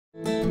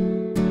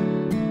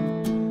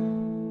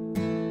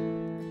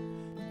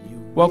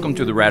Welcome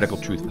to the Radical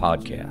Truth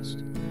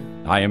Podcast.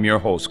 I am your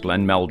host,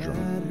 Glenn Meldrum,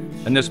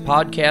 and this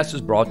podcast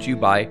is brought to you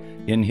by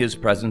In His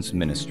Presence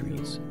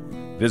Ministries.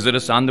 Visit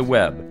us on the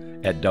web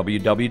at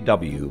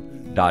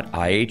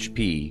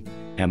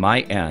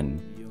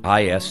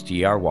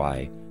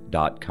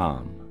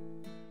www.ihpministry.com.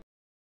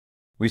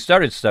 We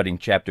started studying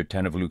chapter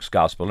 10 of Luke's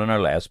Gospel in our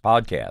last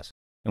podcast,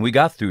 and we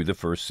got through the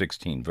first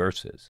 16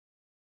 verses.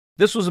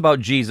 This was about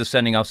Jesus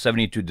sending out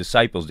 72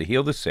 disciples to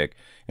heal the sick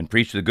and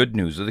preach the good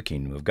news of the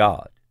kingdom of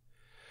God.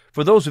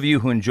 For those of you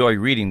who enjoy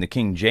reading the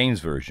King James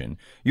Version,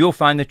 you'll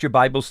find that your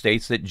Bible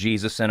states that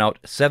Jesus sent out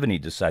 70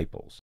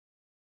 disciples.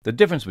 The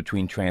difference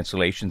between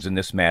translations in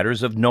this matter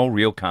is of no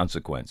real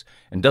consequence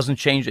and doesn't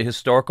change the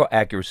historical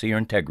accuracy or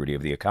integrity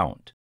of the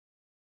account.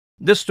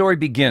 This story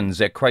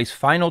begins at Christ's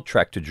final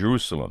trek to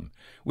Jerusalem,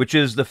 which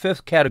is the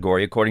fifth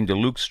category according to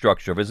Luke's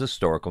structure of his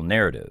historical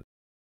narrative.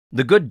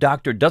 The good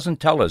doctor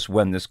doesn't tell us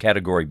when this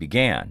category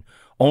began,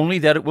 only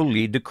that it will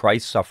lead to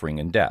Christ's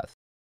suffering and death.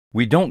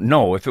 We don't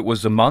know if it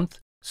was a month,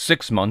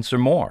 6 months, or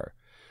more.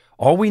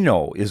 All we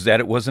know is that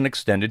it was an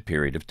extended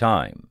period of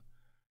time.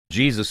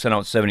 Jesus sent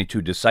out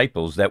 72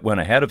 disciples that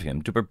went ahead of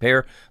him to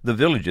prepare the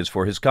villages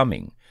for his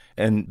coming,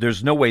 and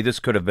there's no way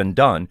this could have been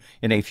done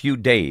in a few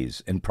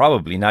days, and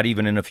probably not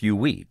even in a few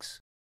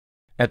weeks.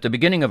 At the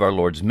beginning of our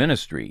Lord's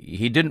ministry,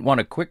 he didn't want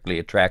to quickly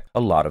attract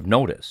a lot of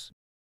notice.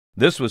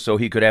 This was so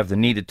he could have the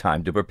needed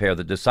time to prepare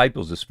the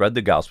disciples to spread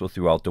the gospel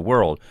throughout the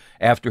world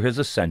after his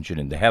ascension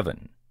into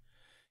heaven.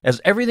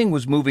 As everything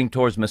was moving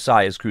towards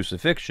Messiah's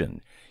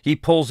crucifixion, he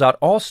pulls out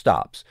all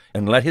stops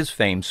and let his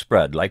fame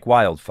spread like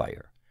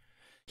wildfire.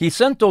 He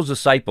sent those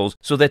disciples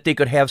so that they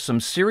could have some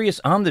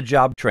serious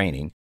on-the-job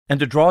training and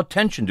to draw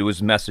attention to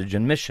his message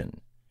and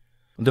mission.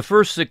 The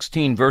first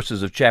 16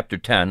 verses of chapter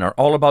 10 are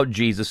all about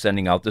Jesus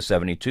sending out the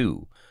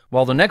 72,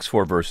 while the next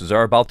 4 verses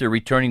are about their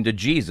returning to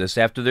Jesus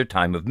after their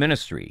time of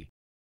ministry.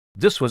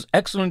 This was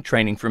excellent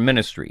training for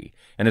ministry,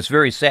 and it's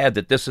very sad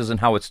that this isn't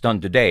how it's done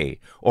today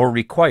or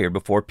required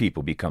before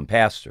people become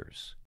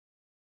pastors.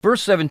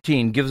 Verse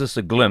 17 gives us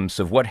a glimpse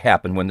of what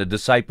happened when the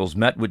disciples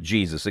met with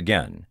Jesus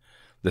again.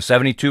 The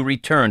 72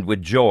 returned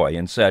with joy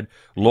and said,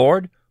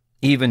 "Lord,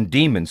 even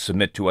demons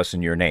submit to us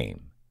in your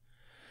name."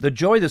 The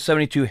joy the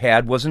 72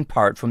 had was in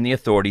part from the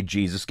authority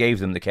Jesus gave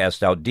them to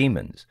cast out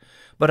demons,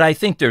 but I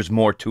think there's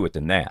more to it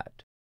than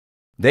that.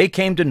 They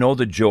came to know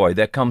the joy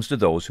that comes to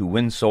those who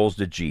win souls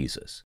to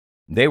Jesus.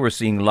 They were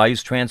seeing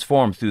lives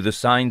transformed through the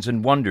signs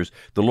and wonders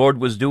the Lord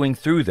was doing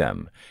through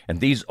them, and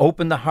these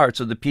opened the hearts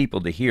of the people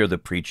to hear the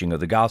preaching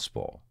of the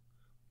gospel.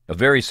 A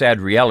very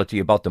sad reality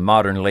about the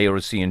modern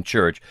Laodicean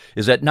church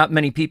is that not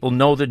many people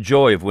know the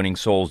joy of winning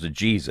souls to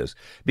Jesus,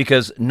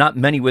 because not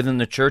many within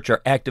the church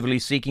are actively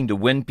seeking to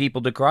win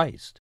people to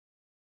Christ.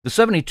 The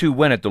 72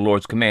 went at the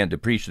Lord's command to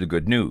preach the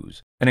good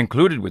news, and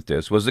included with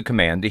this was the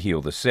command to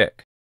heal the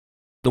sick.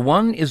 The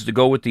one is to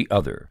go with the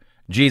other.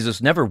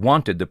 Jesus never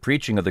wanted the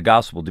preaching of the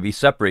gospel to be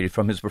separated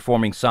from his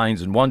performing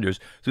signs and wonders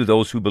through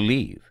those who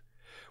believe.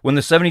 When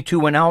the 72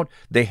 went out,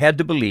 they had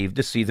to believe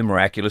to see the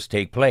miraculous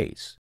take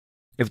place.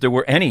 If there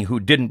were any who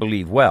didn't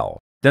believe well,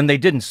 then they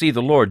didn't see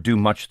the Lord do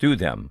much through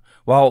them,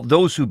 while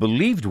those who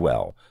believed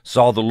well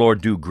saw the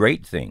Lord do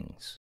great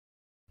things.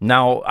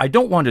 Now, I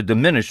don't want to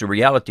diminish the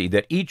reality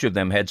that each of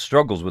them had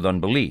struggles with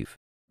unbelief,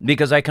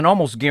 because I can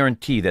almost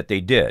guarantee that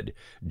they did,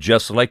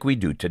 just like we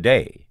do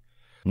today.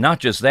 Not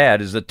just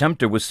that, as the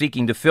tempter was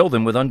seeking to fill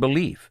them with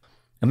unbelief.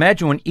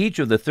 Imagine when each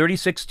of the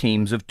 36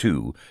 teams of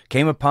 2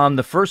 came upon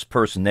the first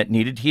person that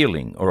needed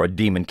healing or a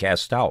demon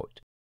cast out.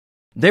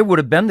 There would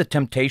have been the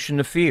temptation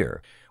to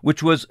fear,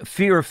 which was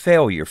fear of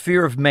failure,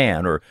 fear of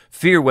man, or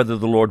fear whether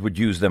the Lord would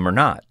use them or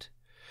not.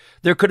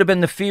 There could have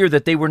been the fear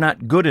that they were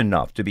not good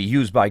enough to be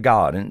used by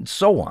God, and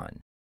so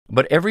on.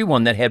 But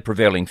everyone that had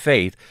prevailing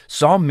faith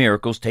saw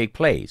miracles take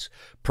place,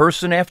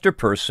 person after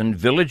person,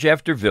 village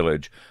after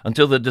village,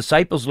 until the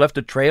disciples left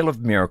a trail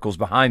of miracles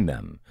behind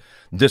them.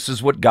 This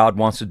is what God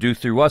wants to do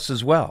through us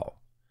as well.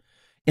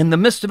 In the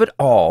midst of it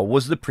all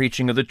was the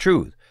preaching of the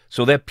truth,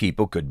 so that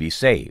people could be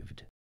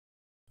saved.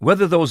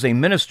 Whether those they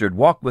ministered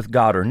walked with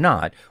God or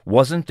not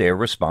wasn't their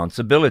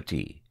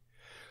responsibility.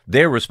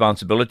 Their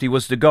responsibility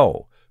was to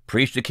go,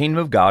 preach the kingdom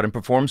of God, and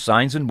perform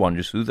signs and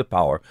wonders through the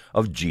power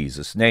of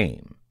Jesus'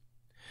 name.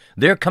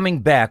 Their coming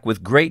back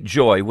with great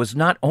joy was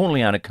not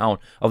only on account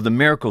of the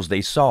miracles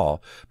they saw,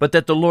 but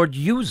that the Lord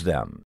used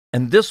them,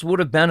 and this would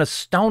have been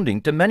astounding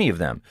to many of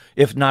them,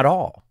 if not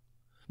all.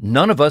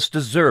 None of us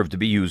deserve to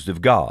be used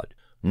of God,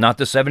 not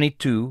the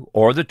 72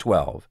 or the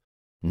 12,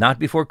 not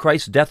before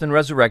Christ's death and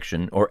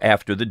resurrection or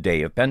after the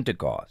day of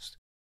Pentecost.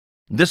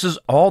 This is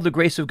all the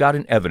grace of God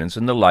in evidence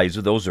in the lives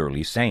of those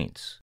early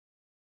saints.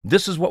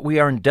 This is what we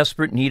are in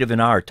desperate need of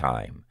in our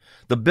time,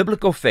 the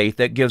biblical faith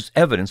that gives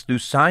evidence through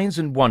signs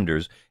and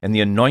wonders and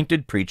the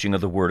anointed preaching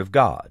of the Word of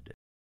God.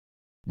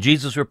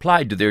 Jesus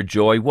replied to their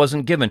joy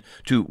wasn't given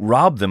to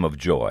rob them of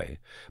joy,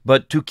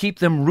 but to keep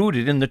them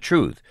rooted in the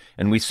truth,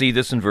 and we see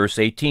this in verse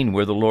 18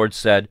 where the Lord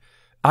said,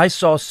 "I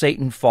saw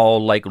Satan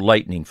fall like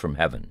lightning from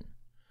heaven."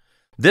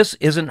 This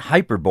isn't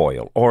hyperbole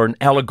or an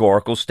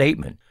allegorical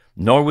statement,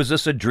 nor was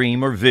this a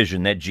dream or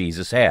vision that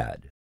Jesus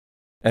had.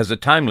 As a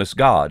timeless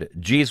God,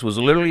 Jesus was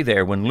literally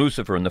there when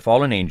Lucifer and the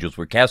fallen angels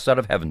were cast out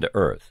of heaven to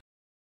earth.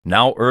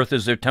 Now earth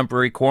is their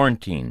temporary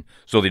quarantine,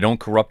 so they don't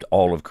corrupt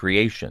all of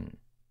creation.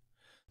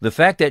 The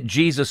fact that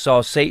Jesus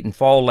saw Satan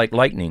fall like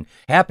lightning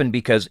happened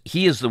because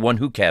he is the one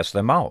who cast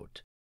them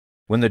out.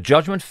 When the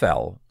judgment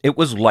fell, it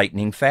was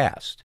lightning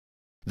fast.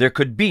 There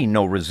could be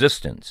no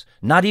resistance,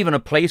 not even a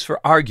place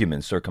for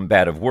arguments or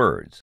combative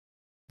words.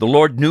 The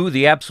Lord knew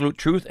the absolute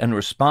truth and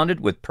responded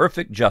with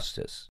perfect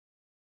justice.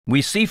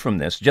 We see from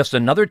this just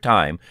another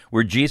time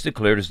where Jesus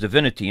declared his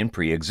divinity in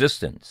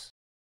pre-existence.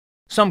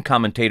 Some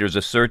commentators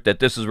assert that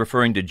this is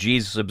referring to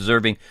Jesus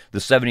observing the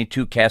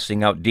 72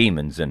 casting out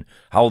demons and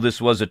how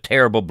this was a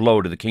terrible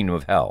blow to the kingdom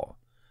of hell.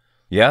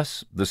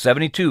 Yes, the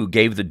 72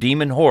 gave the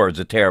demon hordes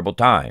a terrible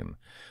time,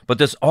 but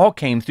this all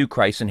came through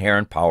Christ's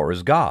inherent power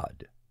as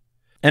God.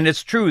 And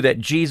it's true that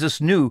Jesus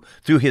knew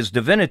through his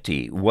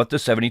divinity what the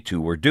 72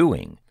 were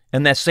doing,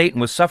 and that Satan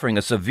was suffering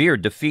a severe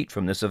defeat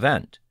from this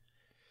event.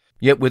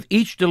 Yet with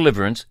each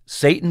deliverance,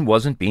 Satan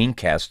wasn't being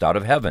cast out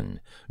of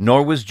heaven,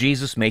 nor was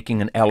Jesus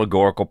making an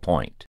allegorical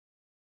point.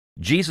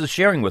 Jesus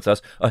sharing with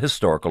us a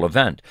historical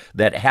event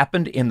that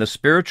happened in the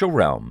spiritual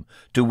realm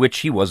to which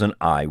he was an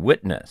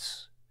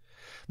eyewitness.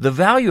 The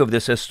value of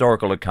this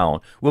historical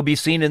account will be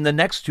seen in the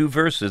next 2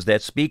 verses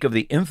that speak of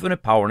the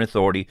infinite power and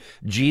authority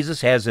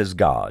Jesus has as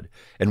God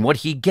and what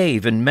he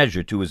gave in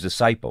measure to his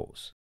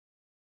disciples.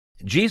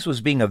 Jesus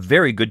was being a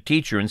very good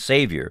teacher and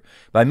Savior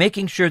by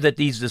making sure that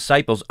these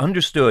disciples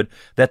understood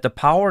that the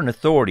power and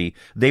authority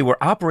they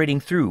were operating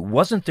through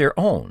wasn't their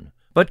own,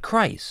 but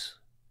Christ's.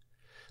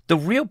 The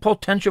real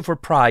potential for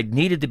pride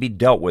needed to be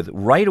dealt with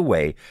right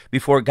away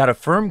before it got a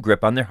firm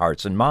grip on their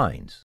hearts and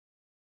minds.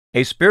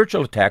 A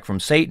spiritual attack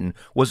from Satan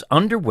was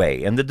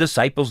underway, and the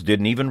disciples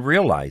didn't even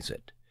realize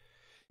it.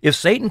 If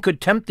Satan could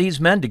tempt these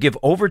men to give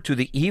over to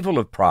the evil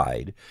of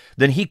pride,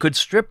 then he could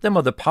strip them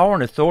of the power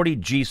and authority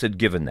Jesus had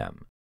given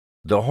them.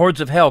 The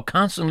hordes of hell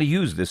constantly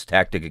use this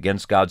tactic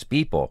against God's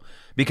people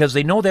because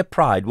they know that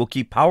pride will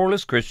keep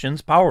powerless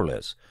Christians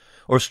powerless,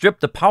 or strip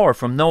the power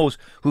from those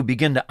who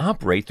begin to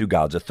operate through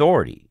God's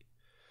authority.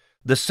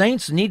 The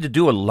saints need to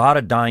do a lot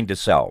of dying to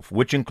self,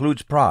 which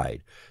includes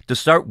pride, to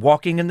start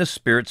walking in the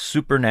Spirit's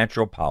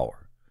supernatural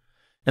power.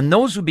 And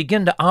those who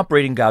begin to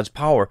operate in God's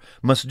power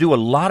must do a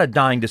lot of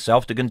dying to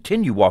self to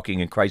continue walking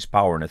in Christ's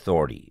power and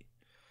authority.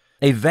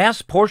 A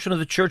vast portion of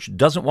the church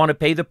doesn't want to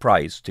pay the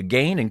price to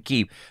gain and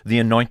keep the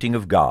anointing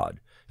of God,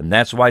 and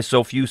that's why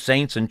so few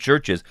saints and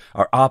churches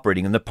are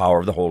operating in the power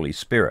of the Holy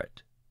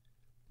Spirit.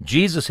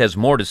 Jesus has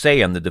more to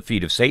say on the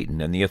defeat of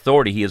Satan and the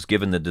authority he has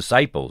given the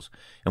disciples,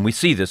 and we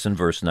see this in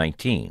verse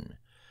 19.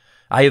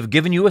 I have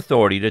given you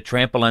authority to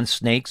trample on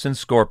snakes and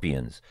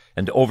scorpions,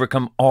 and to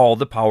overcome all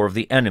the power of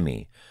the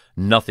enemy.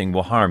 Nothing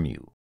will harm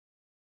you.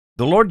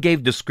 The Lord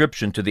gave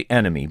description to the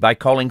enemy by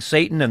calling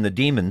Satan and the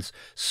demons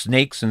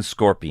snakes and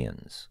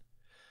scorpions.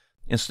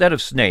 Instead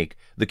of snake,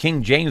 the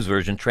King James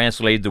Version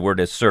translated the word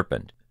as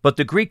serpent, but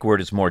the Greek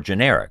word is more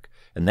generic,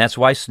 and that's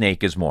why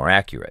snake is more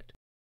accurate.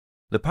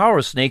 The power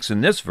of snakes in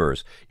this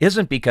verse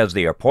isn't because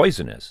they are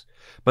poisonous,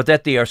 but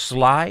that they are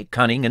sly,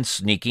 cunning, and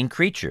sneaking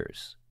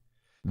creatures.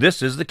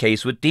 This is the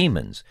case with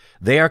demons.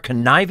 They are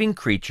conniving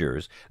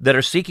creatures that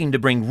are seeking to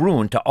bring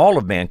ruin to all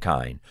of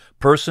mankind,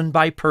 person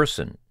by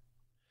person.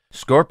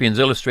 Scorpions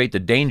illustrate the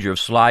danger of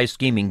sly,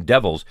 scheming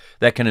devils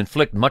that can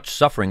inflict much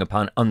suffering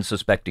upon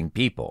unsuspecting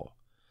people.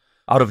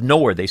 Out of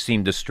nowhere they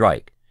seem to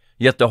strike,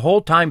 yet the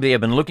whole time they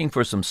have been looking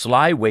for some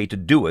sly way to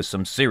do us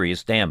some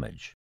serious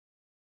damage.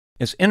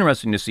 It's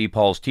interesting to see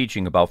Paul's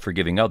teaching about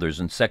forgiving others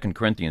in 2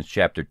 Corinthians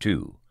chapter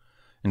 2.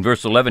 In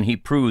verse 11, he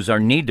proves our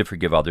need to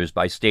forgive others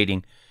by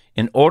stating,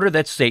 in order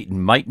that Satan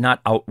might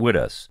not outwit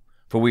us,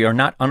 for we are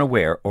not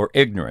unaware or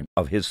ignorant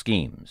of his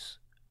schemes.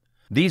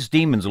 These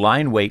demons lie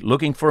in wait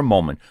looking for a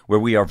moment where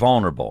we are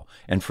vulnerable,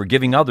 and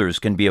forgiving others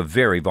can be a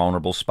very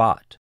vulnerable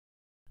spot.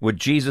 What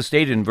Jesus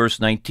stated in verse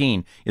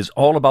 19 is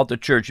all about the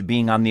church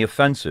being on the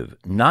offensive,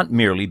 not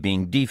merely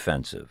being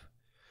defensive.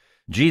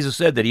 Jesus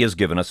said that he has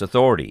given us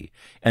authority,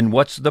 and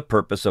what's the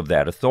purpose of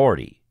that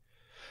authority?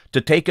 To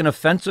take an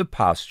offensive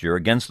posture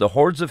against the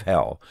hordes of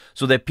hell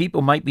so that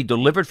people might be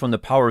delivered from the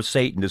power of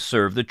Satan to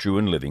serve the true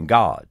and living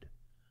God.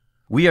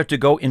 We are to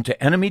go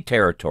into enemy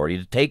territory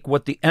to take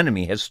what the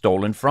enemy has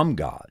stolen from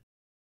God.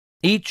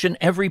 Each and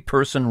every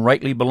person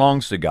rightly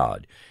belongs to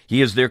God.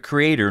 He is their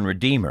creator and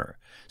redeemer.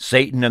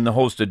 Satan and the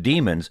host of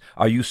demons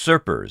are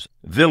usurpers,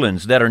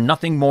 villains that are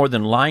nothing more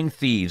than lying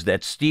thieves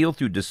that steal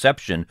through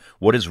deception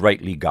what is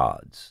rightly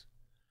God's.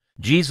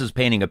 Jesus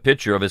painting a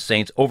picture of his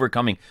saints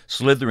overcoming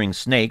slithering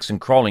snakes and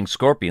crawling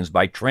scorpions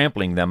by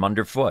trampling them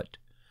underfoot.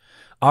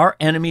 Our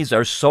enemies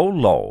are so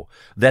low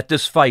that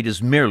this fight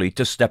is merely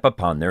to step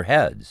upon their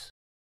heads.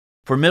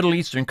 For Middle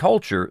Eastern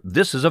culture,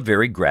 this is a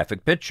very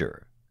graphic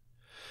picture.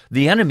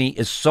 The enemy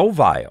is so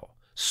vile,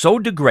 so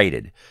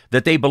degraded,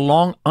 that they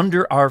belong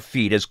under our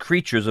feet as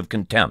creatures of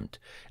contempt,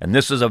 and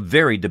this is a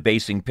very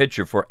debasing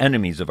picture for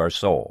enemies of our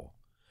soul.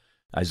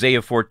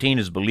 Isaiah 14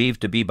 is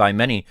believed to be by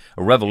many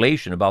a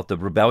revelation about the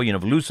rebellion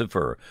of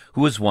Lucifer,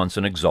 who was once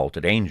an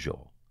exalted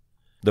angel.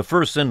 The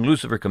first sin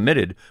Lucifer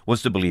committed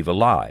was to believe a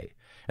lie,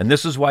 and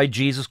this is why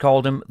Jesus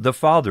called him the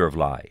father of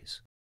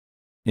lies.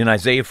 In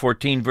Isaiah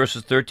 14,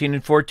 verses 13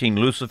 and 14,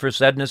 Lucifer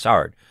said in his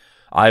heart,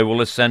 "I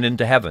will ascend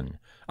into heaven.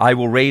 I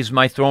will raise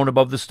my throne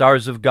above the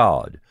stars of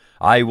God.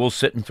 I will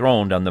sit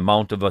enthroned on the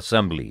mount of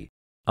assembly,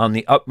 on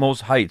the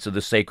utmost heights of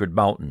the sacred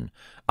mountain.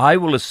 I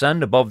will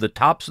ascend above the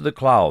tops of the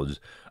clouds.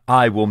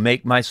 I will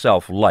make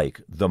myself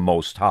like the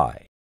Most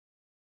High."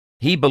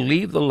 He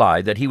believed the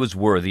lie that he was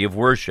worthy of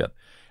worship,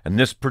 and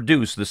this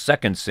produced the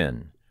second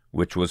sin,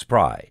 which was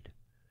pride.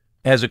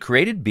 As a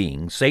created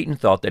being, Satan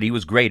thought that he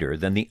was greater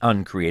than the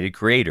uncreated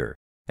Creator,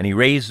 and he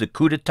raised a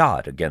coup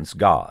d'etat against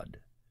God.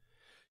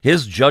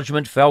 His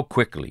judgment fell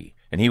quickly,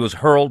 and he was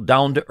hurled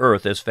down to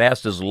earth as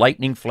fast as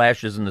lightning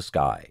flashes in the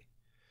sky.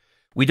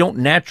 We don't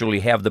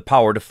naturally have the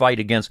power to fight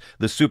against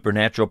the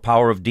supernatural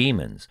power of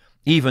demons,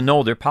 even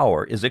though their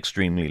power is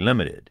extremely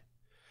limited.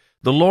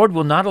 The Lord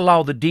will not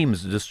allow the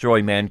demons to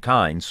destroy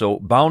mankind, so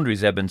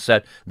boundaries have been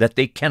set that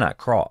they cannot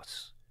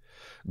cross.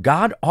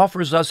 God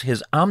offers us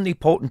His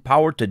omnipotent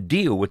power to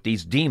deal with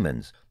these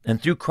demons,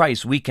 and through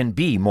Christ we can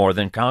be more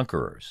than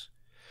conquerors.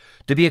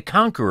 To be a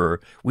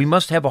conqueror, we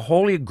must have a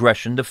holy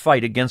aggression to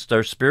fight against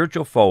our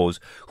spiritual foes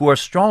who are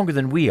stronger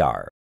than we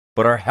are,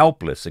 but are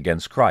helpless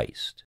against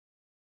Christ.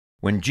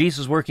 When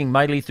Jesus is working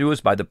mightily through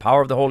us by the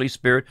power of the Holy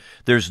Spirit,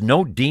 there's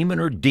no demon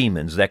or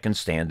demons that can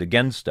stand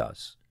against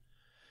us.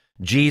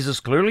 Jesus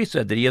clearly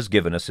said that He has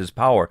given us His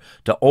power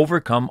to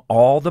overcome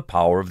all the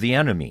power of the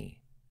enemy.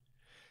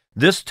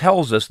 This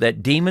tells us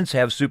that demons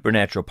have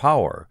supernatural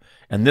power,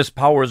 and this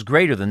power is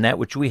greater than that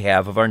which we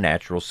have of our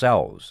natural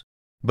selves.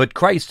 But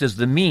Christ is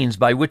the means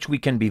by which we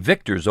can be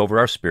victors over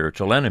our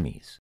spiritual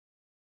enemies.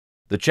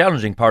 The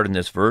challenging part in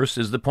this verse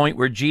is the point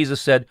where Jesus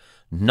said,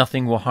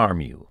 "Nothing will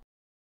harm you."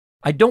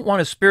 I don't want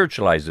to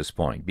spiritualize this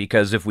point,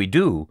 because if we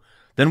do,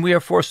 then we are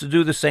forced to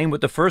do the same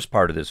with the first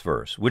part of this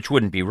verse, which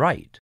wouldn't be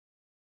right.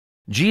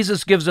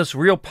 Jesus gives us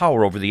real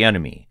power over the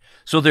enemy,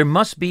 so there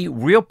must be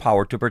real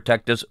power to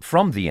protect us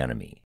from the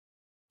enemy.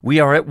 We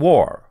are at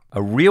war,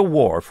 a real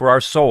war for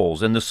our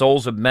souls and the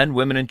souls of men,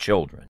 women, and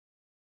children.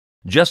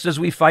 Just as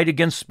we fight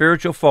against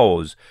spiritual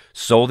foes,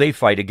 so they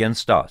fight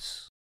against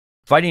us.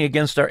 Fighting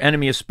against our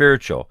enemy is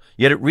spiritual,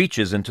 yet it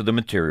reaches into the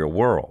material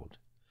world.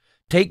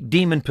 Take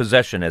demon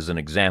possession as an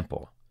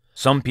example.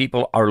 Some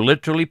people are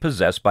literally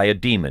possessed by a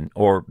demon,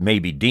 or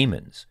maybe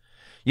demons.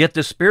 Yet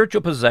the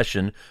spiritual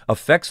possession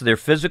affects their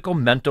physical,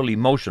 mental,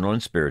 emotional,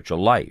 and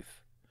spiritual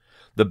life.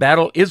 The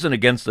battle isn't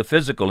against the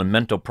physical and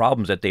mental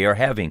problems that they are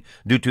having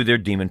due to their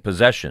demon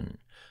possession,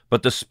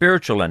 but the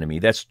spiritual enemy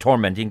that's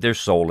tormenting their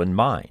soul and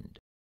mind.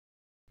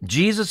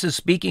 Jesus is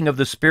speaking of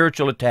the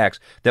spiritual attacks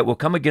that will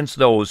come against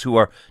those who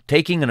are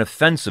taking an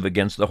offensive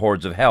against the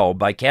hordes of hell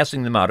by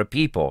casting them out of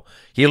people,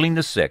 healing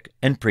the sick,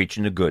 and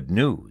preaching the good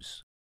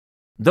news.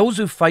 Those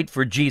who fight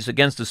for Jesus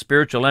against the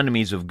spiritual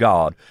enemies of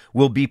God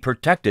will be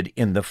protected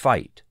in the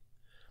fight.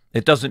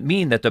 It doesn't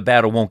mean that the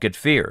battle won't get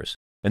fierce,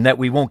 and that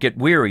we won't get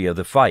weary of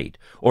the fight,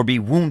 or be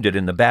wounded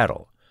in the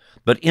battle.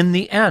 But in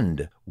the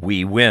end,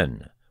 we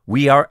win.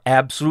 We are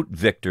absolute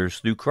victors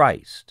through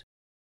Christ.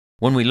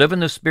 When we live in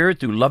the Spirit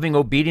through loving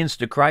obedience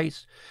to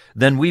Christ,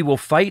 then we will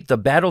fight the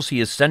battles He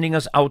is sending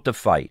us out to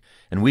fight,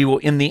 and we will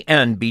in the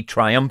end be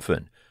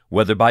triumphant,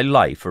 whether by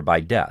life or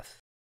by death.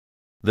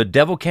 The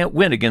devil can't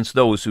win against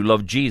those who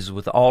love Jesus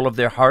with all of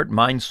their heart,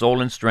 mind, soul,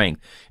 and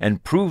strength,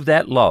 and prove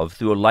that love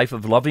through a life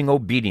of loving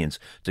obedience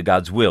to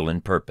God's will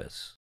and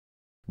purpose.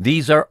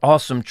 These are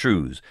awesome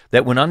truths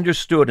that, when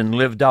understood and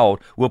lived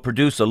out, will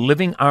produce a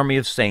living army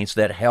of saints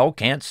that hell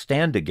can't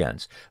stand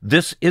against.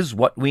 This is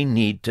what we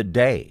need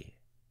today.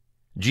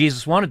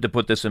 Jesus wanted to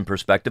put this in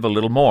perspective a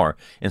little more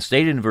and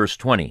stated in verse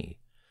 20,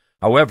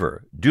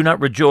 "However, do not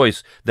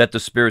rejoice that the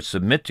spirits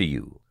submit to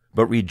you,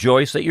 but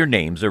rejoice that your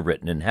names are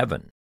written in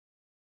heaven."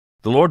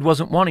 The Lord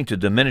wasn't wanting to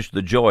diminish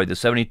the joy the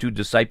 72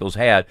 disciples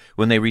had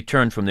when they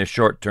returned from their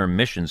short-term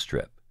missions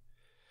trip.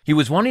 He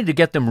was wanting to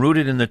get them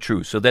rooted in the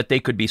truth so that they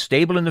could be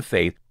stable in the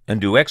faith and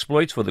do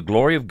exploits for the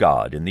glory of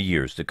God in the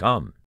years to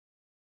come.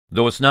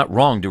 Though it's not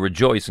wrong to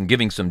rejoice in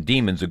giving some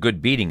demons a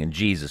good beating in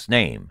Jesus'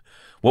 name,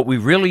 what we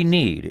really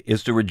need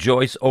is to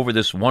rejoice over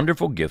this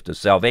wonderful gift of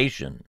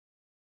salvation.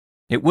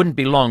 It wouldn't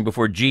be long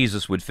before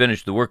Jesus would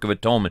finish the work of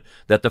atonement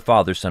that the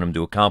Father sent Him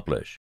to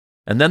accomplish,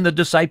 and then the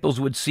disciples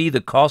would see the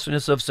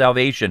costliness of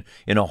salvation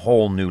in a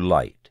whole new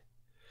light.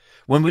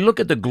 When we look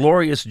at the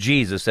glorious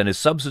Jesus and His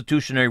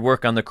substitutionary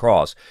work on the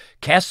cross,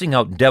 casting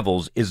out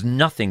devils is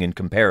nothing in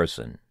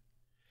comparison.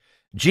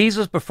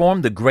 Jesus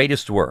performed the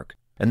greatest work,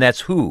 and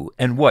that's who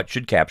and what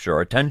should capture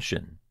our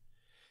attention.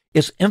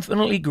 It's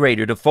infinitely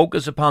greater to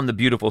focus upon the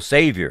beautiful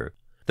Savior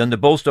than to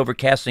boast over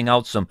casting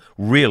out some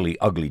really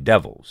ugly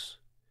devils.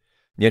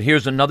 Yet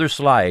here's another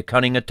sly,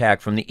 cunning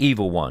attack from the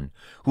evil one,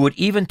 who would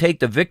even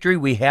take the victory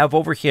we have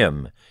over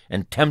him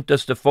and tempt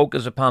us to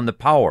focus upon the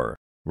power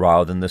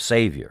rather than the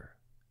Savior.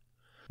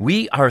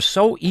 We are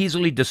so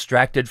easily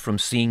distracted from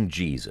seeing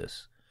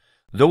Jesus.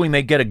 Though we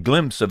may get a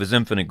glimpse of His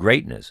infinite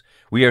greatness,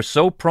 we are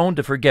so prone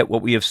to forget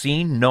what we have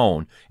seen,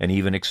 known, and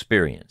even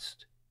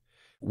experienced.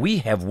 We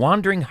have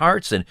wandering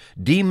hearts, and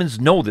demons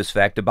know this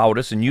fact about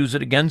us and use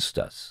it against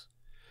us.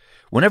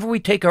 Whenever we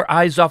take our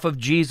eyes off of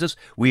Jesus,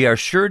 we are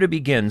sure to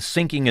begin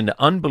sinking into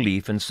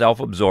unbelief and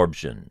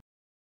self-absorption.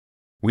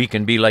 We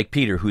can be like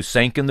Peter, who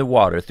sank in the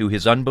water through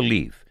his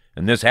unbelief,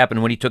 and this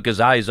happened when he took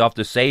his eyes off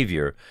the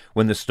Savior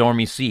when the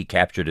stormy sea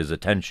captured his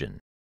attention.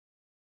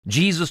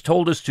 Jesus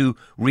told us to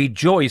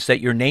rejoice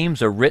that your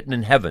names are written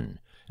in heaven,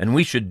 and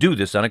we should do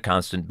this on a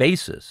constant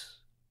basis.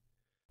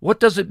 What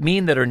does it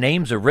mean that our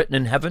names are written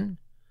in heaven?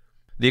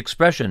 The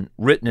expression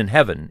written in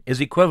heaven is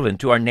equivalent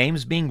to our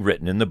names being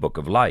written in the book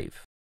of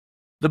life.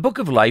 The book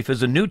of life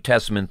is a New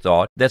Testament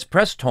thought that's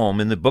pressed home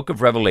in the book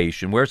of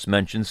Revelation, where it's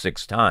mentioned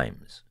 6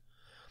 times.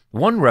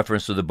 One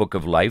reference to the book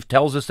of life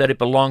tells us that it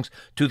belongs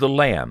to the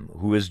Lamb,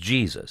 who is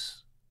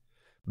Jesus.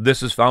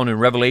 This is found in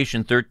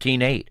Revelation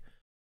 13:8.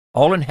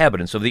 All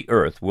inhabitants of the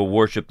earth will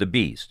worship the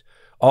beast,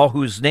 all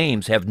whose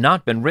names have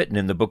not been written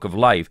in the book of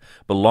life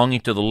belonging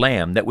to the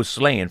Lamb that was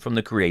slain from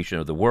the creation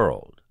of the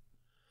world.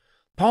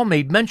 Paul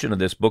made mention of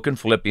this book in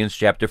Philippians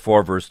chapter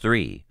 4, verse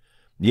 3.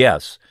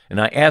 Yes,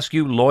 and I ask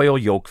you, loyal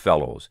yoke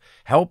fellows,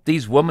 help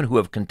these women who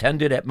have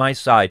contended at my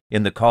side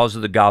in the cause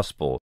of the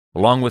gospel,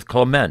 along with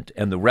Clement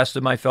and the rest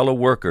of my fellow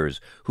workers,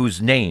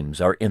 whose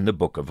names are in the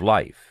book of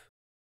life.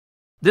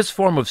 This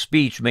form of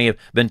speech may have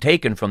been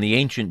taken from the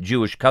ancient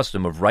Jewish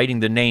custom of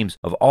writing the names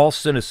of all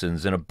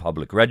citizens in a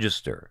public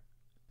register.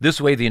 This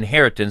way the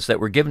inheritance that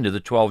were given to the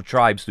 12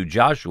 tribes through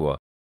Joshua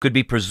could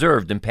be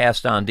preserved and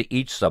passed on to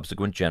each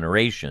subsequent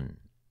generation.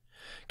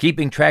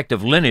 Keeping track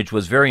of lineage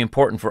was very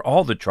important for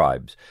all the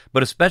tribes,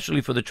 but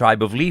especially for the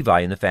tribe of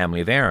Levi and the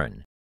family of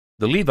Aaron.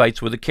 The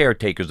Levites were the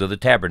caretakers of the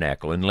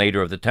tabernacle and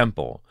later of the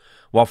temple,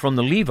 while from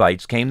the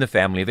Levites came the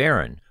family of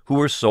Aaron, who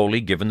were solely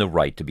given the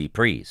right to be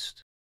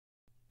priests.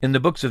 In the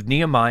books of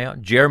Nehemiah,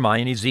 Jeremiah,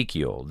 and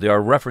Ezekiel, there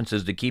are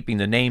references to keeping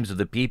the names of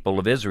the people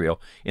of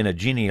Israel in a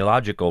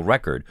genealogical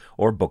record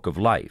or book of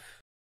life.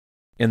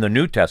 In the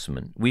New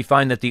Testament, we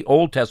find that the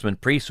Old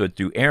Testament priesthood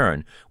through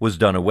Aaron was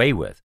done away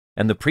with,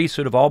 and the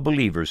priesthood of all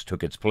believers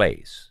took its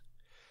place.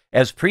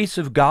 As priests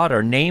of God,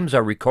 our names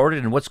are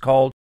recorded in what's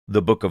called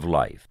the book of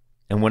life,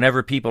 and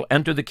whenever people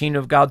enter the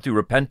kingdom of God through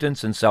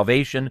repentance and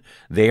salvation,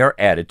 they are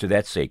added to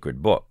that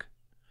sacred book.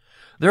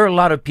 There are a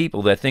lot of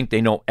people that think they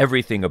know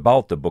everything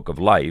about the book of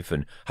life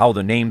and how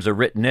the names are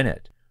written in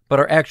it, but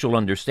our actual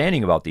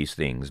understanding about these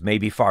things may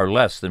be far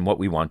less than what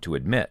we want to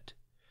admit.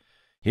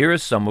 Here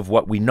is some of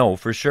what we know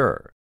for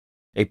sure.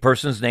 A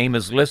person's name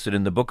is listed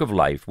in the book of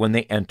life when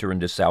they enter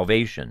into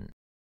salvation.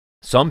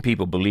 Some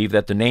people believe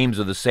that the names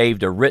of the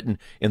saved are written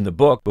in the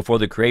book before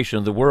the creation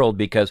of the world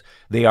because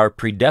they are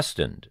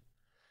predestined.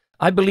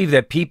 I believe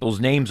that people's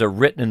names are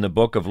written in the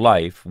book of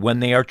life when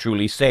they are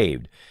truly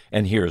saved,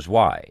 and here's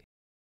why.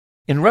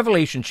 In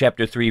Revelation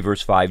chapter 3,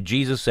 verse 5,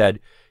 Jesus said,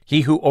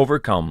 "He who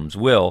overcomes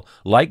will,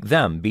 like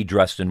them, be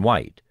dressed in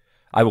white.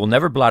 I will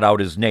never blot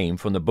out his name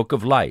from the book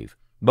of life,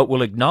 but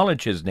will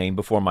acknowledge his name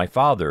before my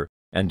Father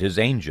and his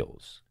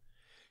angels."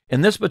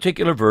 In this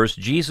particular verse,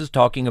 Jesus is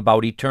talking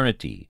about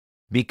eternity,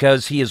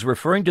 because he is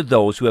referring to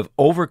those who have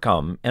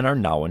overcome and are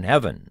now in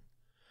heaven.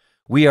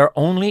 We are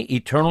only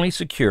eternally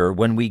secure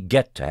when we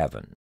get to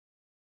heaven.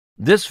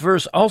 This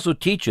verse also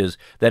teaches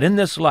that in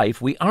this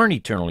life we aren't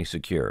eternally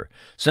secure,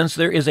 since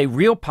there is a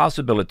real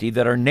possibility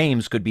that our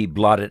names could be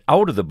blotted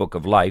out of the book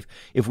of life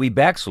if we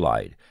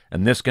backslide,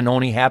 and this can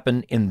only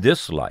happen in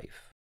this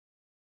life.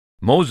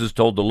 Moses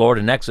told the Lord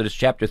in Exodus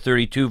chapter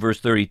 32,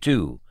 verse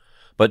 32,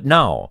 "But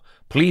now,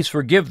 please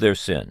forgive their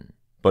sin,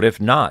 but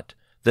if not,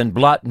 then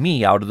blot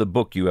me out of the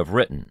book you have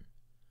written."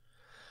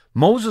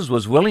 Moses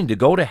was willing to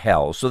go to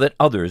hell so that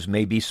others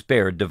may be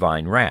spared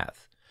divine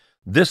wrath.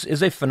 This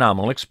is a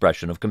phenomenal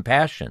expression of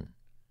compassion.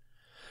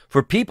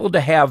 For people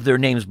to have their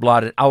names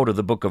blotted out of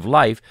the book of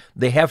life,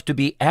 they have to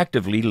be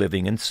actively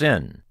living in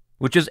sin,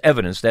 which is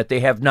evidence that they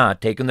have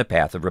not taken the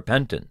path of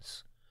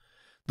repentance.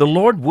 The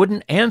Lord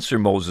wouldn't answer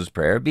Moses'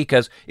 prayer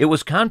because it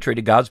was contrary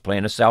to God's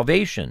plan of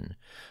salvation,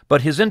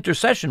 but his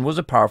intercession was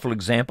a powerful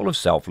example of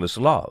selfless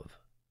love.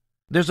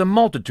 There's a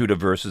multitude of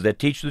verses that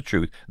teach the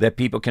truth that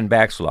people can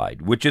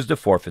backslide, which is to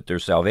forfeit their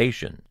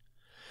salvation.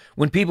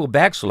 When people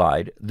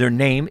backslide, their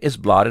name is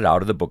blotted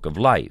out of the book of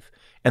life,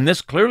 and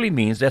this clearly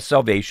means that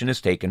salvation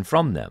is taken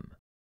from them.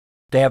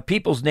 To have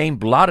people's name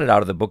blotted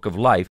out of the book of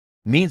life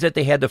means that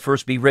they had to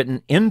first be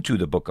written into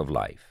the book of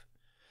life.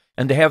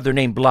 And to have their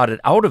name blotted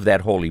out of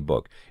that holy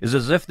book is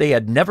as if they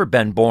had never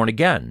been born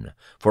again,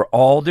 for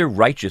all their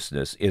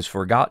righteousness is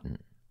forgotten.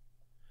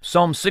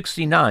 Psalm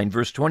 69,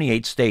 verse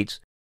 28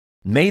 states,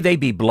 "May they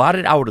be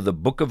blotted out of the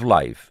book of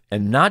life,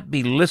 and not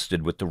be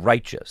listed with the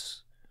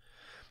righteous."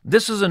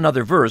 This is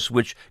another verse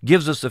which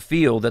gives us a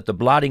feel that the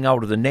blotting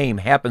out of the name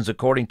happens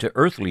according to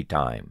earthly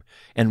time,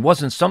 and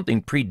wasn't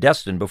something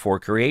predestined before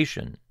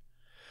creation.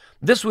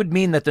 This would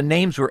mean that the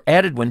names were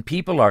added when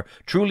people are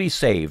truly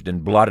saved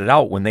and blotted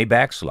out when they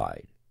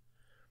backslide.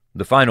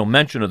 The final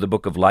mention of the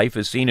book of life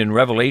is seen in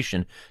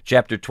Revelation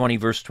chapter 20,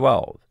 verse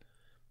 12.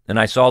 "And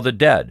I saw the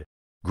dead,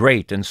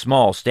 great and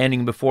small,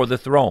 standing before the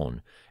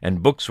throne,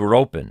 and books were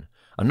open.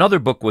 Another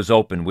book was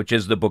opened, which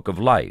is the book of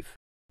life.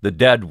 The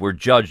dead were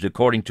judged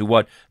according to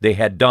what they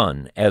had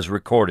done, as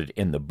recorded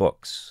in the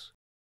books.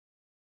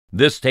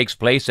 This takes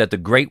place at the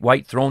great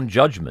white throne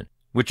judgment,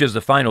 which is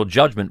the final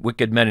judgment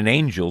wicked men and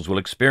angels will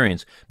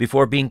experience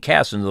before being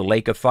cast into the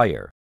lake of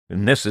fire,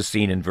 and this is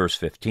seen in verse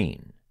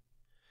 15.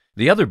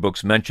 The other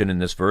books mentioned in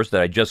this verse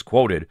that I just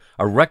quoted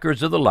are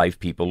records of the life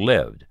people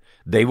lived.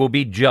 They will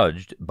be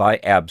judged by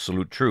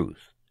absolute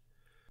truth.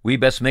 We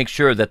best make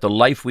sure that the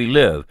life we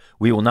live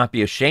we will not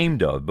be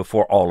ashamed of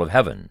before all of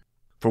heaven.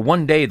 For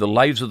one day the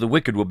lives of the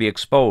wicked will be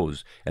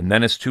exposed, and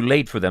then it's too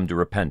late for them to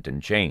repent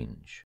and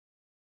change.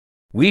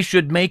 We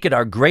should make it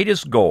our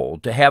greatest goal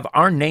to have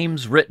our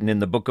names written in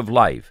the book of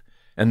life,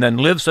 and then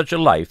live such a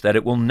life that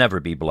it will never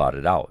be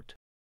blotted out.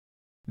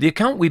 The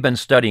account we've been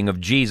studying of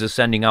Jesus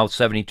sending out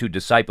 72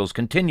 disciples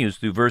continues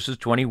through verses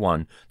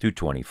 21 through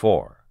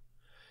 24.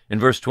 In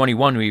verse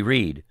 21 we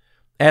read,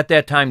 "At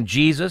that time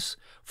Jesus,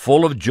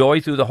 full of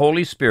joy through the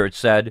Holy Spirit,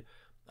 said,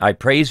 I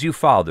praise you,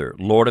 Father,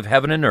 Lord of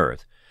heaven and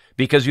earth,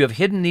 because you have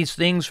hidden these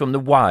things from the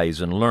wise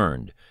and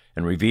learned,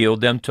 and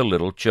revealed them to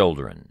little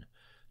children.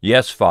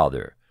 Yes,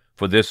 Father,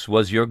 for this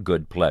was your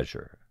good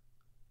pleasure."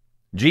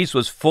 Jesus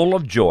was full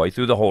of joy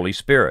through the Holy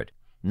Spirit,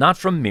 not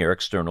from mere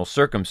external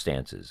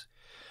circumstances.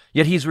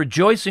 Yet he's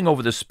rejoicing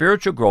over the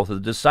spiritual growth of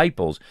the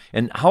disciples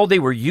and how they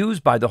were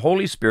used by the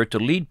Holy Spirit to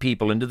lead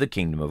people into the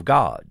kingdom of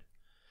God.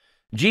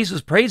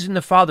 Jesus praising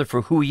the Father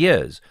for who he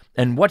is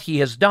and what he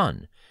has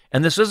done,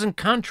 and this isn't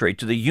contrary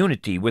to the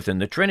unity within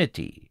the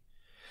Trinity.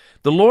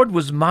 The Lord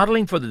was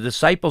modeling for the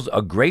disciples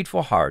a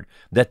grateful heart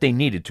that they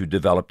needed to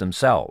develop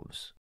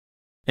themselves.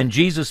 And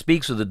Jesus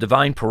speaks of the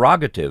divine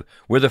prerogative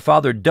where the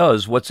Father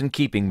does what's in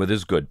keeping with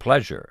his good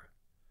pleasure.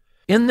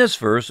 In this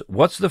verse,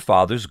 what's the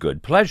Father's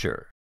good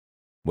pleasure?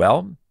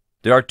 Well,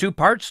 there are two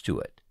parts to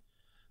it.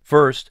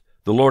 First,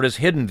 the Lord has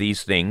hidden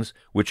these things,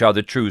 which are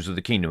the truths of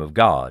the kingdom of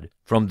God,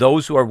 from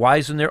those who are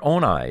wise in their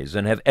own eyes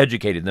and have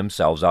educated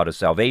themselves out of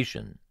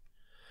salvation.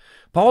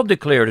 Paul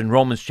declared in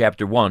Romans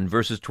chapter 1,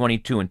 verses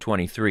 22 and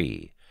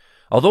 23,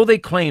 "Although they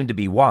claimed to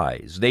be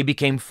wise, they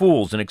became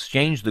fools and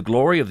exchanged the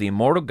glory of the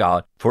immortal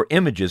God for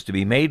images to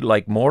be made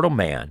like mortal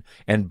man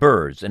and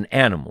birds and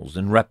animals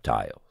and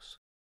reptiles."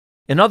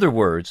 In other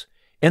words,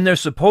 in their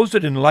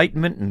supposed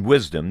enlightenment and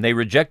wisdom, they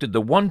rejected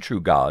the one true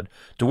God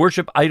to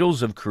worship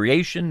idols of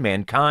creation,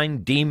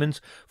 mankind,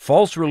 demons,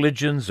 false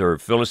religions, or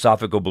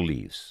philosophical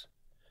beliefs.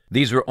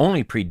 These were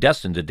only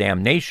predestined to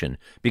damnation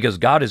because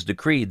God has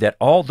decreed that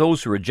all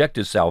those who reject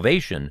his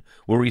salvation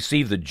will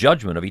receive the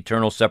judgment of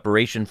eternal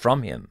separation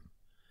from him.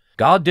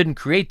 God didn't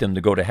create them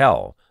to go to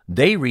hell.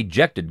 They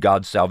rejected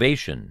God's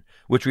salvation,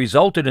 which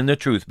resulted in the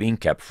truth being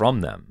kept from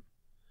them.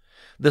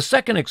 The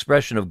second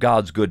expression of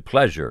God's good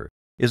pleasure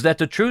is that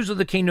the truths of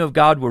the kingdom of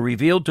God were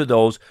revealed to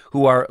those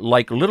who are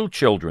like little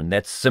children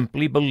that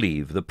simply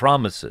believe the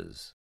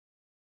promises.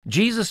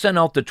 Jesus sent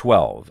out the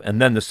 12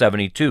 and then the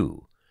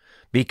 72.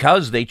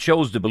 Because they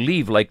chose to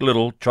believe like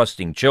little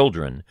trusting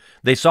children,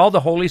 they saw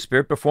the Holy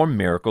Spirit perform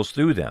miracles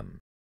through them.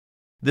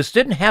 This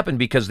didn't happen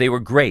because they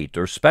were great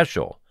or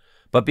special,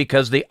 but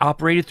because they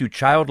operated through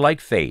childlike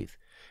faith,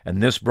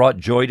 and this brought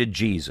joy to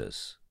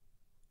Jesus.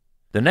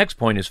 The next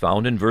point is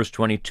found in verse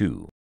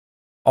 22.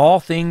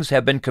 "All things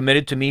have been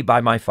committed to me by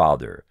my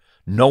Father.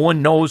 No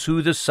one knows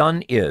who the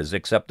Son is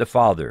except the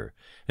Father,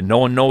 and no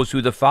one knows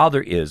who the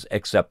Father is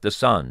except the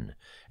Son,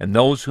 and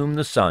those whom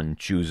the Son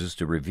chooses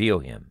to reveal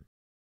him."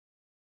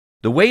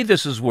 The way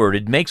this is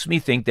worded makes me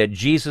think that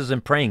Jesus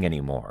isn't praying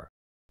anymore,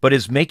 but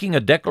is making a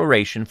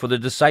declaration for the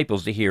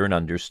disciples to hear and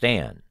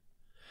understand.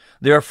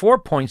 There are 4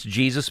 points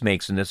Jesus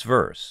makes in this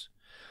verse.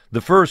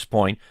 The first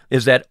point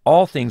is that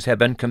all things have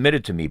been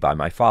committed to me by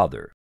my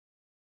Father.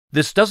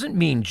 This doesn't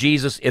mean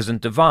Jesus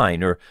isn't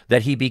divine or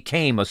that he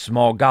became a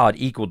small god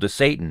equal to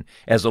Satan,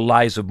 as the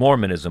lies of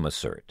Mormonism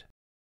assert.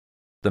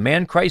 The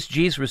man Christ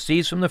Jesus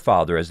receives from the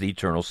Father as the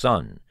eternal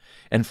Son,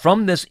 and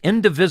from this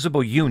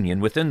indivisible union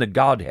within the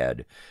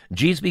Godhead,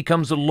 Jesus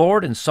becomes the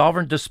Lord and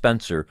sovereign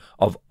dispenser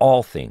of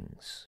all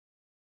things.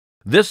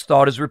 This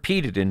thought is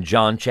repeated in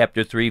John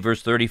chapter 3,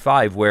 verse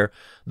 35, where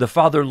the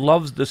Father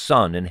loves the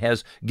Son and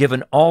has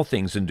given all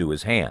things into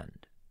his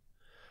hand.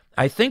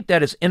 I think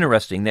that it's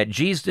interesting that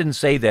Jesus didn't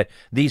say that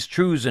these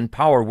truths and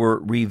power were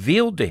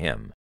revealed to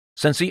him,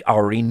 since he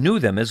already knew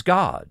them as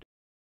God.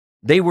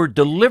 They were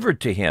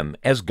delivered to him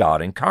as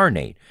God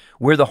incarnate,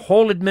 where the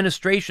whole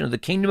administration of the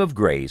kingdom of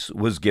grace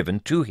was given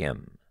to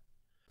him.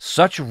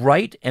 Such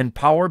right and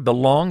power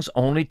belongs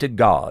only to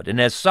God, and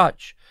as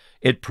such,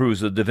 it proves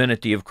the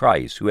divinity of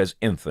Christ, who has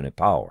infinite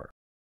power.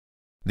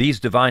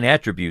 These divine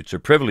attributes or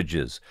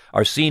privileges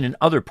are seen in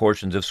other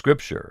portions of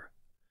Scripture.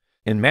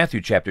 In Matthew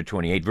chapter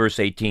 28, verse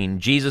 18,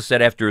 Jesus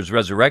said after his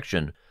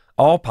resurrection,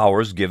 "All power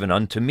is given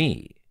unto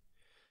me."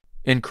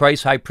 In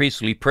Christ's high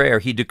priestly prayer,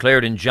 he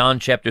declared in John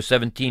chapter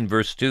 17,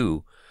 verse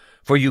 2,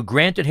 "For you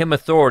granted him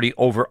authority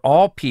over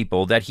all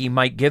people, that he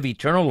might give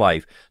eternal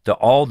life to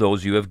all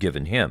those you have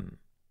given him."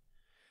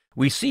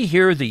 We see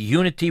here the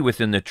unity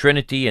within the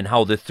Trinity and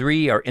how the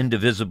three are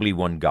indivisibly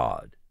one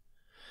God.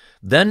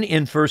 Then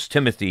in 1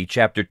 Timothy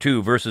chapter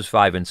 2, verses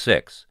 5 and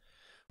 6,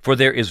 "For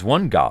there is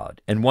one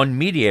God, and one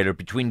mediator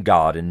between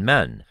God and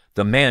men,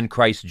 the man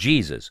Christ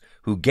Jesus,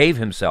 who gave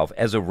himself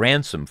as a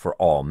ransom for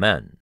all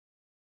men."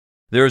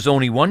 There is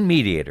only one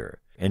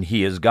mediator, and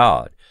he is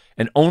God,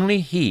 and only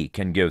he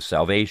can give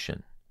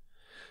salvation.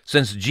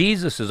 Since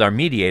Jesus is our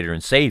mediator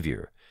and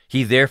Savior,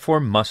 he therefore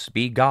must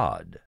be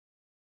God.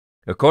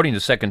 According to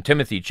 2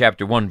 Timothy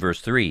chapter 1,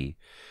 verse 3,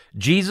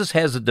 Jesus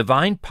has the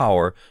divine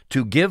power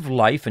to give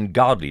life and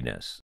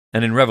godliness,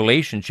 and in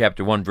Revelation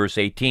chapter 1, verse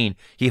 18,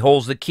 he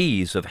holds the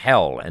keys of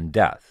hell and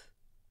death.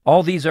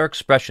 All these are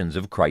expressions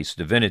of Christ's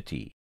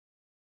divinity.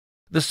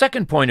 The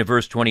second point of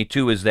verse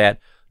 22 is that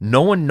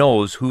no one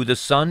knows who the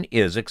Son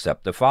is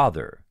except the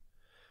Father.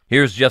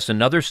 Here's just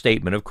another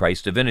statement of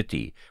Christ's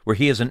divinity, where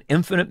he is an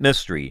infinite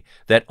mystery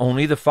that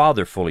only the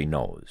Father fully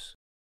knows.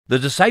 The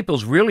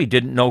disciples really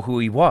didn't know who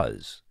he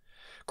was.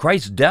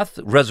 Christ's death,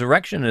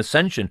 resurrection, and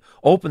ascension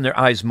opened their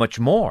eyes much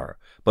more,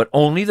 but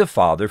only the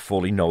Father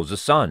fully knows the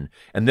Son,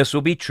 and this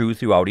will be true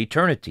throughout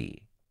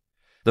eternity.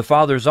 The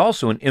Father is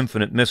also an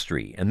infinite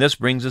mystery, and this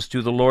brings us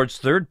to the Lord's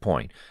third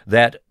point,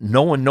 that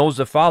no one knows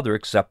the Father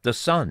except the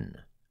Son.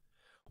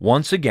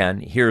 Once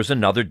again, here's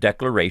another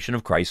declaration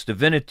of Christ's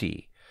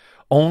divinity.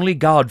 Only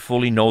God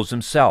fully knows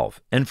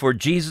himself, and for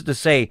Jesus to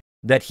say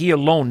that he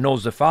alone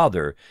knows the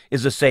Father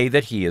is to say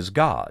that he is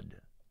God.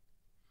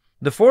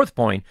 The fourth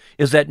point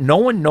is that no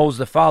one knows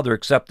the Father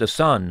except the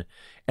Son,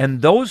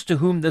 and those to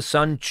whom the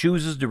Son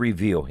chooses to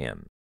reveal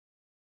him.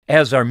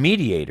 As our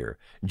mediator,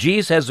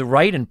 Jesus has the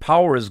right and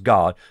power as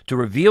God to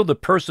reveal the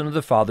person of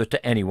the Father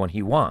to anyone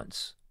he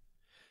wants.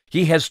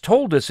 He has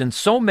told us in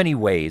so many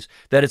ways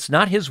that it's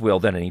not his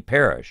will that any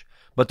perish,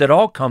 but that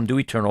all come to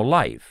eternal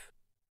life.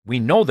 We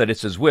know that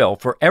it's his will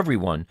for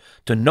everyone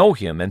to know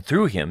him and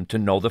through him to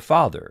know the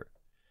Father.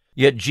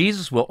 Yet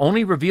Jesus will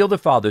only reveal the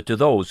Father to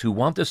those who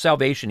want the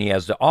salvation he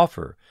has to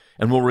offer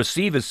and will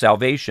receive his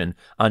salvation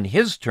on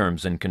his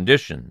terms and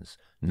conditions,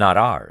 not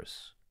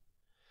ours.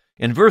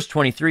 In verse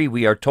 23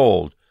 we are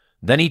told,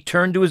 "Then he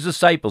turned to his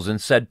disciples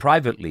and said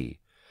privately,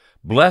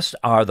 'Blessed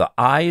are the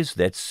eyes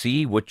that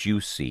see what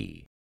you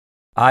see.'"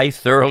 I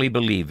thoroughly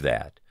believe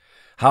that.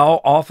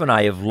 How often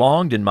I have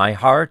longed in my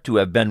heart to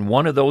have been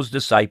one of those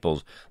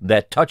disciples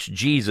that touched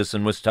Jesus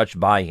and was touched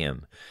by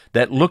him,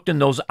 that looked in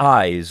those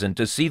eyes and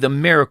to see the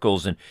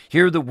miracles and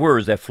hear the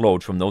words that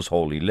flowed from those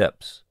holy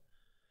lips.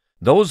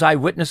 Those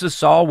eyewitnesses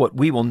saw what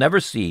we will never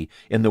see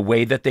in the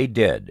way that they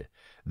did.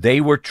 They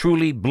were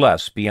truly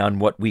blessed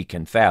beyond what we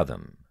can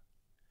fathom.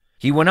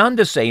 He went on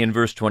to say in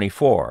verse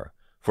 24,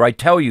 "For I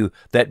tell you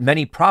that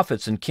many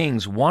prophets and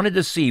kings wanted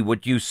to see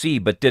what you see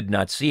but did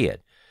not see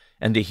it,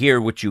 and to hear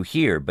what you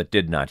hear, but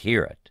did not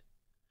hear it."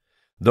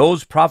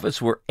 Those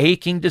prophets were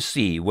aching to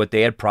see what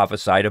they had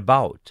prophesied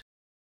about.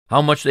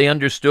 How much they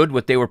understood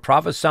what they were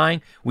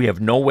prophesying, we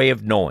have no way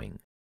of knowing.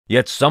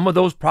 Yet some of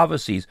those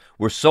prophecies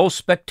were so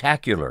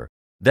spectacular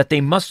that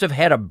they must have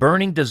had a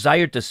burning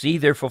desire to see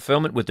their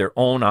fulfillment with their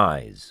own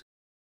eyes.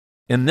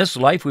 In this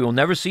life we will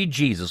never see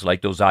Jesus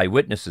like those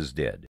eyewitnesses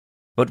did,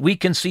 but we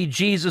can see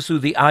Jesus through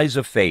the eyes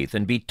of faith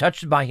and be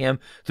touched by him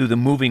through the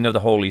moving of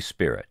the Holy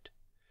Spirit.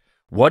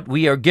 What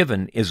we are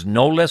given is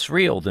no less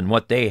real than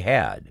what they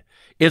had.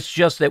 It's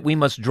just that we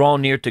must draw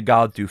near to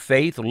God through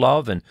faith,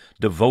 love, and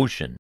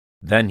devotion.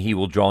 Then he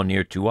will draw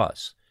near to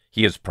us.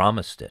 He has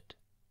promised it.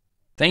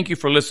 Thank you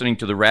for listening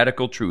to The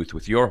Radical Truth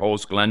with your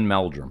host, Glenn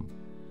Meldrum.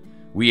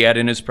 We at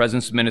In His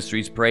Presence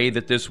Ministries pray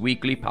that this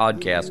weekly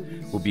podcast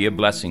will be a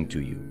blessing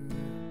to you.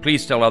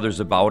 Please tell others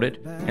about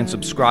it and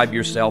subscribe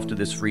yourself to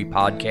this free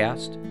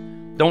podcast.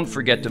 Don't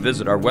forget to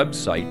visit our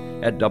website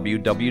at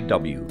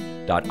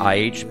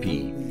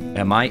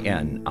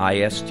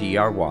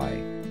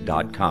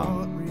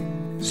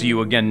www.ihpministry.com. See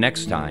you again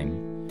next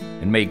time,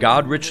 and may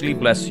God richly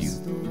bless you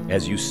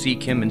as you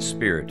seek him in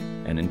spirit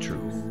and in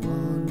truth.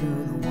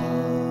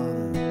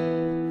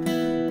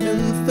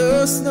 And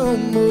thirst no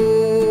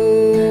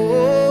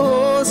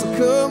more, so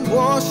come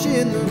wash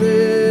in the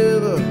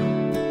river,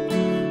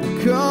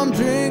 come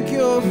drink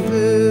your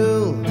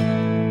fill.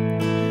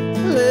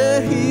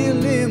 Let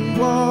healing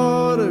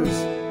waters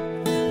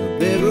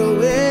bear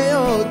away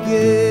your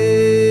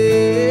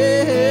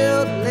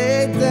guilt.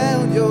 Lay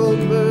down your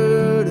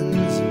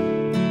burdens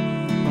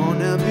on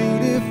that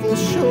beautiful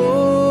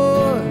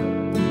shore.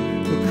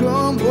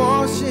 Come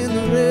wash in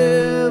the river.